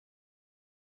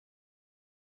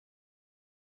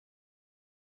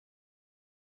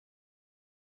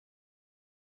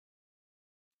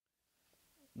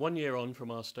1 year on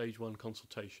from our Stage 1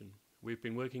 consultation, we've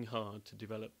been working hard to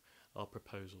develop our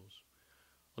proposals.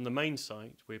 On the main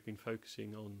site, we've been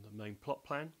focusing on the main plot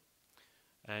plan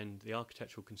and the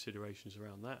architectural considerations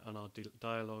around that, and our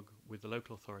dialogue with the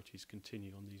local authorities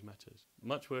continue on these matters.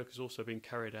 Much work has also been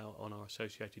carried out on our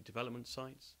associated development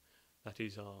sites, that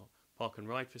is our park and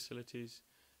ride facilities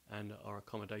and our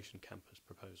accommodation campus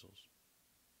proposals.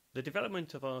 The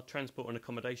development of our transport and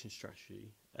accommodation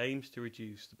strategy aims to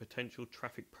reduce the potential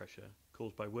traffic pressure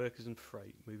caused by workers and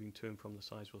freight moving to and from the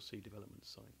Sizewell C development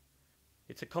site.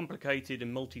 It's a complicated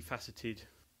and multifaceted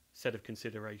set of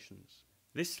considerations.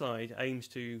 This slide aims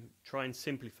to try and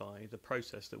simplify the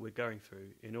process that we're going through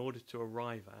in order to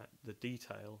arrive at the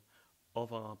detail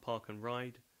of our park and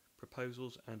ride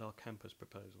proposals and our campus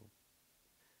proposal.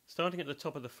 Starting at the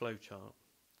top of the flowchart,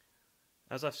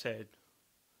 as I've said,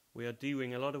 we are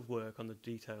doing a lot of work on the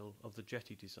detail of the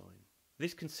jetty design.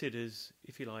 This considers,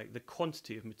 if you like, the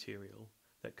quantity of material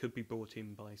that could be brought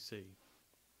in by sea.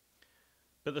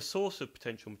 But the source of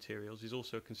potential materials is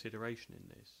also a consideration in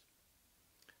this.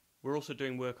 We're also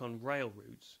doing work on rail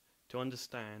routes to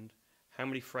understand how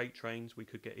many freight trains we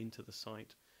could get into the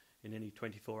site in any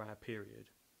 24-hour period.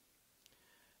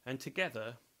 And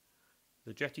together,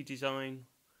 the jetty design,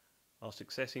 our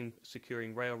success in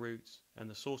securing rail routes, and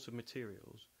the source of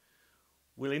materials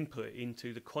will input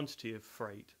into the quantity of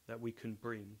freight that we can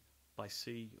bring by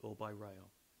sea or by rail.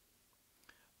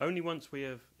 Only once we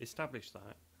have established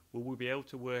that will we be able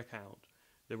to work out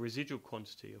the residual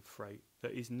quantity of freight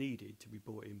that is needed to be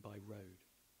brought in by road.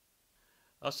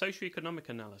 Our socio-economic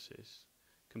analysis,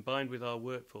 combined with our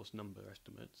workforce number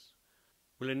estimates,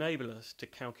 will enable us to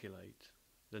calculate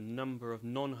the number of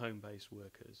non-home-based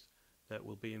workers that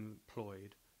will be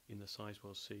employed in the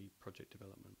Sizewell C project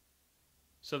development.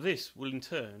 So this will in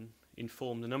turn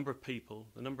inform the number of people,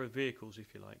 the number of vehicles,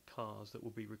 if you like, cars that will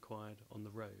be required on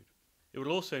the road. It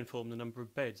will also inform the number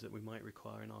of beds that we might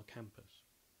require in our campus.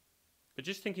 But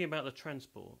just thinking about the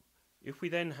transport, if we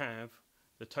then have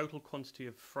the total quantity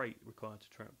of freight required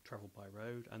to travel by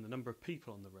road and the number of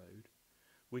people on the road,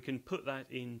 we can put that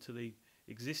into the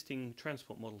existing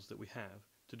transport models that we have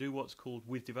to do what's called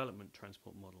with development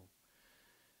transport model.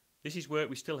 This is work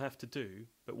we still have to do,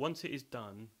 but once it is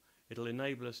done, it'll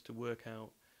enable us to work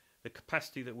out the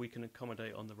capacity that we can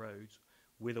accommodate on the roads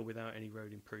with or without any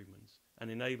road improvements,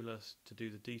 and enable us to do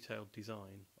the detailed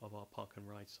design of our park and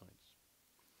ride sites.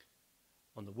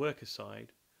 On the worker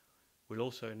side, will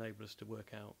also enable us to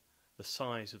work out the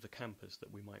size of the campus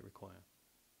that we might require.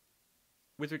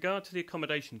 With regard to the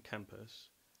accommodation campus,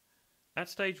 at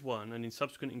Stage 1 and in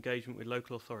subsequent engagement with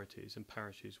local authorities and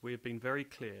parishes, we have been very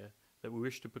clear that we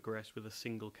wish to progress with a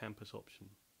single campus option.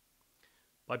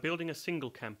 By building a single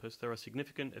campus, there are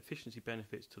significant efficiency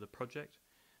benefits to the project,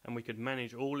 and we could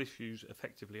manage all issues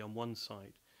effectively on one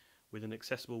site with an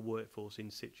accessible workforce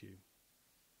in situ.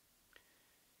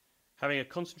 Having a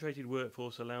concentrated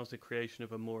workforce allows the creation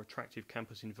of a more attractive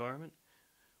campus environment,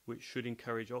 which should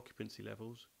encourage occupancy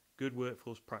levels, good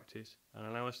workforce practice, and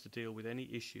allow us to deal with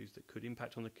any issues that could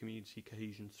impact on the community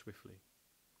cohesion swiftly.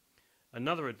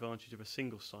 Another advantage of a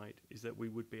single site is that we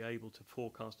would be able to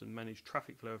forecast and manage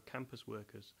traffic flow of campus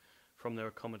workers from their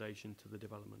accommodation to the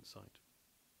development site.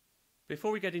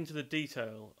 Before we get into the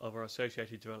detail of our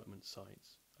associated development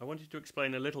sites, I wanted to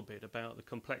explain a little bit about the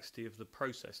complexity of the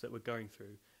process that we're going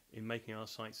through in making our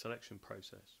site selection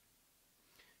process.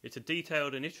 It's a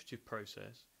detailed and iterative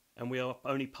process, and we are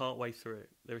only part way through it.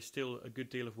 There is still a good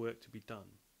deal of work to be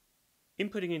done.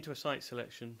 Inputting into a site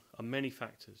selection are many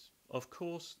factors. Of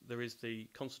course, there is the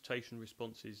consultation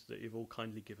responses that you've all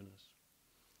kindly given us.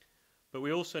 But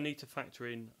we also need to factor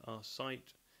in our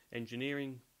site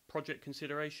engineering project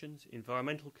considerations,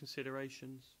 environmental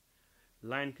considerations,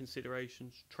 land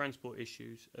considerations, transport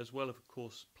issues, as well as, of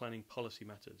course, planning policy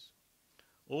matters.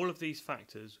 All of these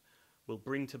factors will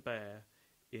bring to bear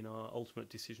in our ultimate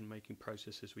decision-making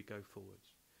process as we go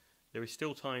forwards. There is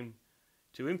still time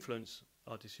to influence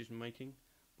our decision-making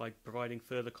by providing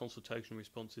further consultation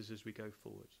responses as we go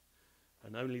forwards,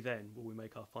 and only then will we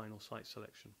make our final site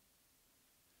selection.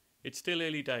 It's still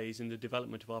early days in the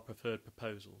development of our preferred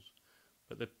proposals,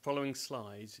 but the following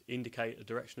slides indicate a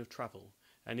direction of travel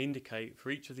and indicate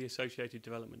for each of the associated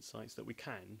development sites that we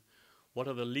can, what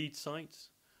are the lead sites,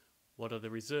 what are the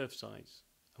reserve sites,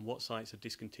 and what sites are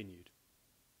discontinued.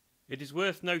 It is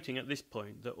worth noting at this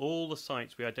point that all the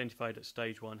sites we identified at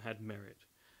Stage 1 had merit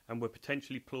and were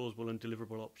potentially plausible and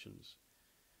deliverable options.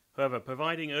 However,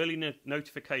 providing early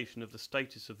notification of the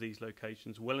status of these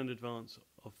locations well in advance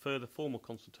of further formal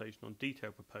consultation on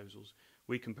detailed proposals,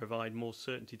 we can provide more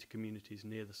certainty to communities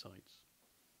near the sites.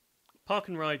 Park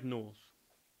and Ride North.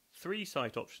 Three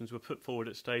site options were put forward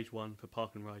at Stage 1 for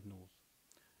Park and Ride North.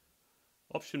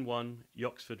 Option 1,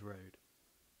 Yoxford Road.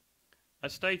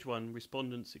 At Stage 1,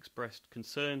 respondents expressed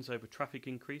concerns over traffic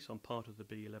increase on part of the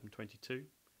B1122.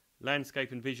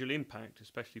 Landscape and visual impact,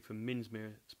 especially from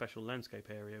Minsmere Special Landscape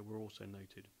Area, were also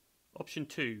noted. Option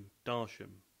 2,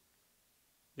 Darsham.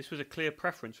 This was a clear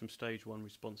preference from Stage 1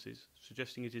 responses,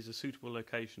 suggesting it is a suitable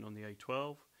location on the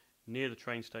A12, near the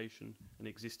train station and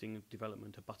existing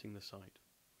development abutting the site.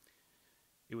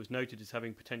 It was noted as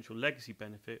having potential legacy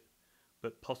benefit,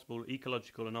 but possible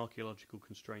ecological and archaeological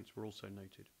constraints were also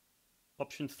noted.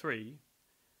 Option 3,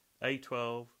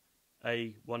 A12,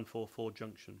 A144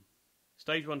 junction.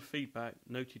 Stage 1 feedback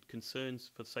noted concerns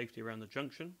for safety around the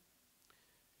junction.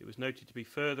 It was noted to be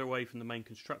further away from the main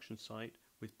construction site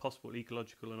with possible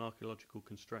ecological and archaeological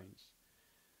constraints.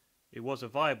 It was a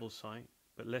viable site,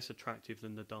 but less attractive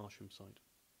than the Darsham site.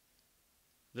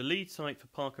 The lead site for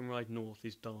Park and Ride North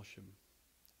is Darsham.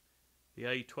 The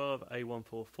A12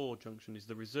 A144 junction is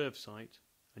the reserve site,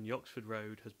 and Yoxford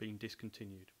Road has been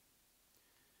discontinued.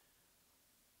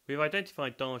 We have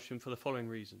identified Darsham for the following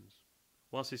reasons.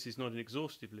 Whilst this is not an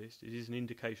exhaustive list, it is an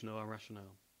indication of our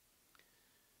rationale.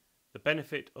 The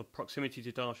benefit of proximity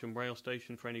to Darsham rail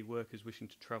station for any workers wishing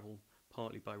to travel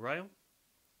partly by rail,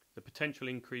 the potential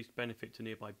increased benefit to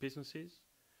nearby businesses,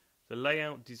 the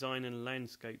layout, design and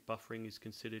landscape buffering is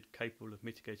considered capable of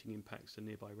mitigating impacts to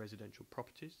nearby residential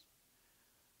properties,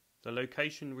 the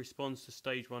location responds to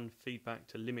Stage 1 feedback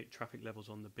to limit traffic levels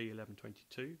on the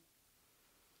B1122,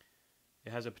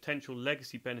 it has a potential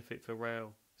legacy benefit for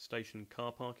rail station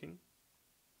car parking,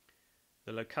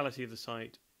 the locality of the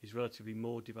site is relatively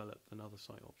more developed than other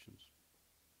site options.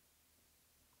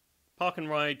 Park and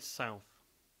Ride South.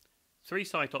 Three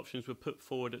site options were put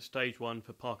forward at Stage 1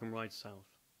 for Park and Ride South.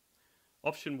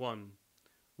 Option 1,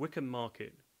 Wickham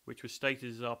Market, which was stated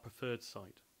as our preferred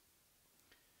site.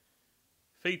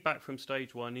 Feedback from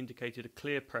Stage 1 indicated a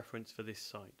clear preference for this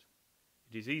site.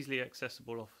 It is easily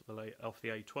accessible off the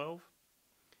A12.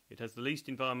 It has the least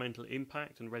environmental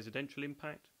impact and residential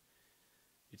impact.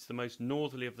 It's the most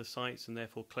northerly of the sites and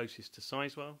therefore closest to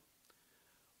Sizewell,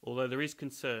 although there is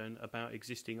concern about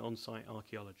existing on-site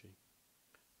archaeology.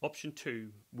 Option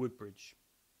 2, Woodbridge.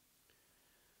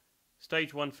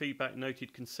 Stage 1 feedback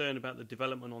noted concern about the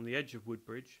development on the edge of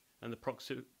Woodbridge and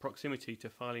the proximity to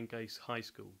Farlingate High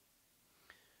School.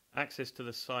 Access to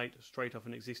the site straight off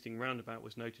an existing roundabout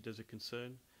was noted as a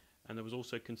concern, and there was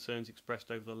also concerns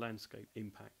expressed over the landscape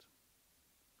impact.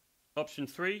 Option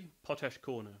 3, Potash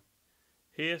Corner.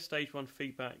 Here, Stage 1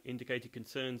 feedback indicated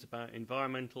concerns about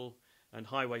environmental and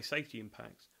highway safety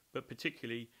impacts, but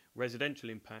particularly residential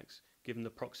impacts given the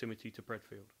proximity to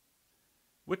Bredfield.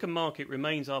 Wickham Market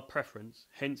remains our preference,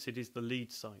 hence it is the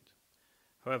lead site.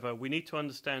 However, we need to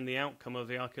understand the outcome of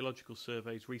the archaeological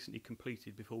surveys recently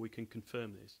completed before we can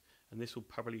confirm this, and this will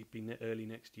probably be early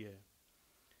next year.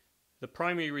 The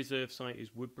primary reserve site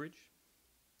is Woodbridge.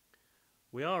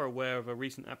 We are aware of a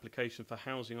recent application for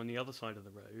housing on the other side of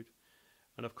the road,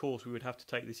 and of course we would have to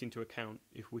take this into account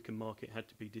if Wickham Market had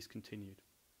to be discontinued.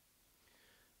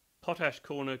 Potash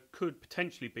Corner could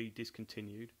potentially be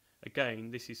discontinued. Again,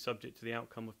 this is subject to the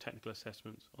outcome of technical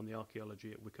assessments on the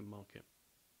archaeology at Wickham Market.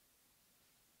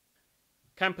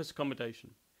 Campus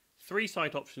accommodation. Three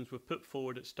site options were put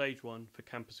forward at Stage 1 for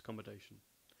campus accommodation.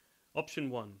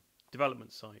 Option 1,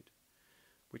 development site,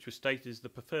 which was stated as the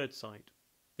preferred site.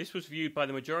 This was viewed by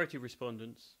the majority of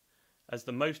respondents as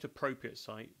the most appropriate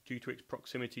site due to its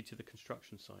proximity to the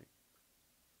construction site.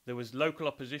 There was local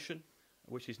opposition,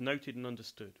 which is noted and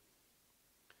understood.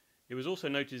 It was also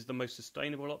noted as the most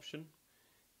sustainable option,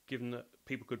 given that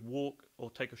people could walk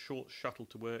or take a short shuttle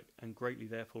to work and greatly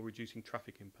therefore reducing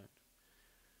traffic impact.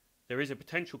 There is a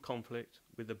potential conflict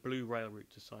with the blue rail route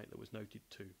to site that was noted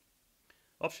too.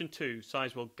 Option 2,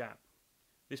 Sizewell Gap.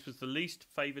 This was the least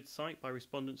favoured site by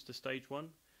respondents to Stage 1.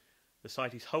 The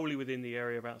site is wholly within the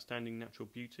area of outstanding natural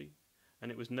beauty, and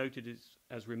it was noted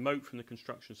as remote from the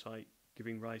construction site,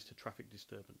 giving rise to traffic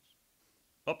disturbance.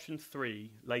 Option 3,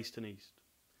 Leiston East.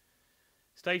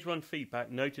 Stage 1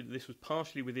 feedback noted that this was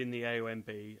partially within the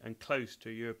AONB and close to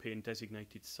a European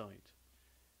designated site.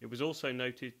 It was also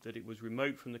noted that it was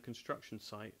remote from the construction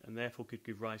site and therefore could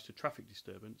give rise to traffic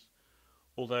disturbance,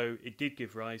 although it did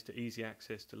give rise to easy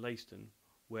access to Leiston,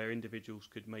 where individuals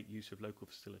could make use of local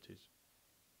facilities.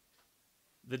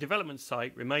 The development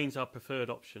site remains our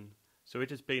preferred option, so it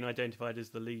has been identified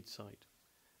as the lead site.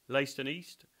 Leiston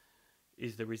East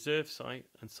is the reserve site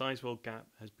and Sizewell Gap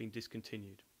has been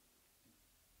discontinued.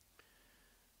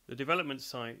 The development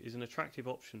site is an attractive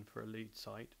option for a lead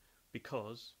site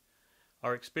because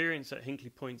Our experience at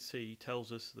Hinkley Point C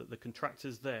tells us that the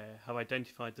contractors there have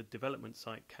identified the development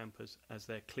site campus as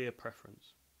their clear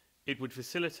preference. It would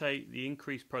facilitate the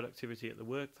increased productivity at the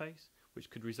workplace,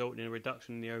 which could result in a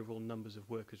reduction in the overall numbers of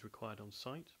workers required on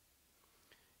site.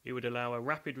 It would allow a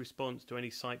rapid response to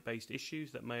any site-based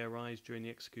issues that may arise during the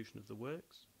execution of the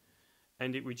works,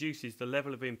 and it reduces the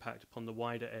level of impact upon the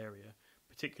wider area,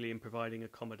 particularly in providing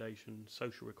accommodation,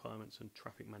 social requirements and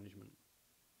traffic management.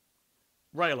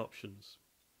 Rail options.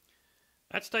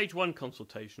 At Stage 1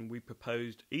 consultation, we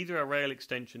proposed either a rail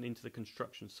extension into the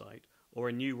construction site or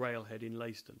a new railhead in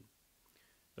Leiston.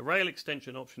 The rail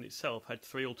extension option itself had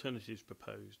 3 alternatives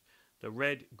proposed, the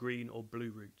red, green or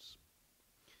blue routes.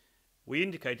 We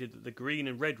indicated that the green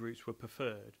and red routes were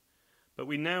preferred, but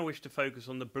we now wish to focus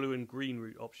on the blue and green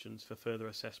route options for further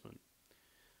assessment.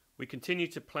 We continue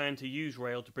to plan to use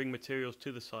rail to bring materials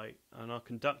to the site and are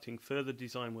conducting further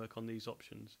design work on these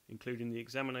options, including the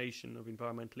examination of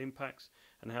environmental impacts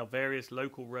and how various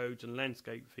local roads and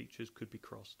landscape features could be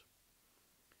crossed.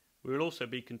 We will also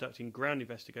be conducting ground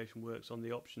investigation works on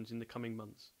the options in the coming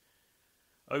months.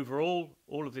 Overall,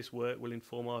 all of this work will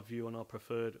inform our view on our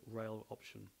preferred rail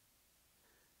option.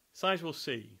 Sizewell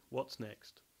C, what's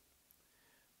next?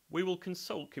 We will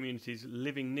consult communities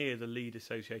living near the lead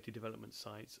associated development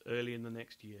sites early in the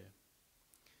next year.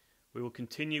 We will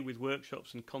continue with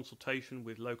workshops and consultation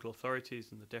with local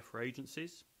authorities and the DEFRA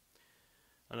agencies.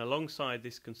 And alongside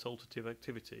this consultative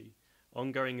activity,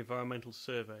 ongoing environmental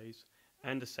surveys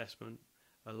and assessment,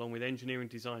 along with engineering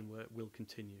design work, will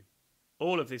continue.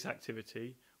 All of this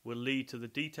activity will lead to the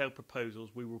detailed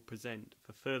proposals we will present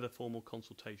for further formal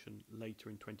consultation later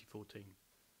in 2014.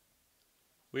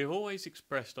 We have always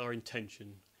expressed our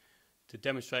intention to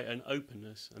demonstrate an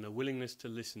openness and a willingness to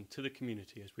listen to the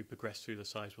community as we progress through the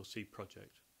Sizewell C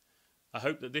project. I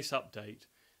hope that this update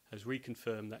has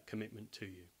reconfirmed that commitment to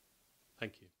you.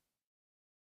 Thank you.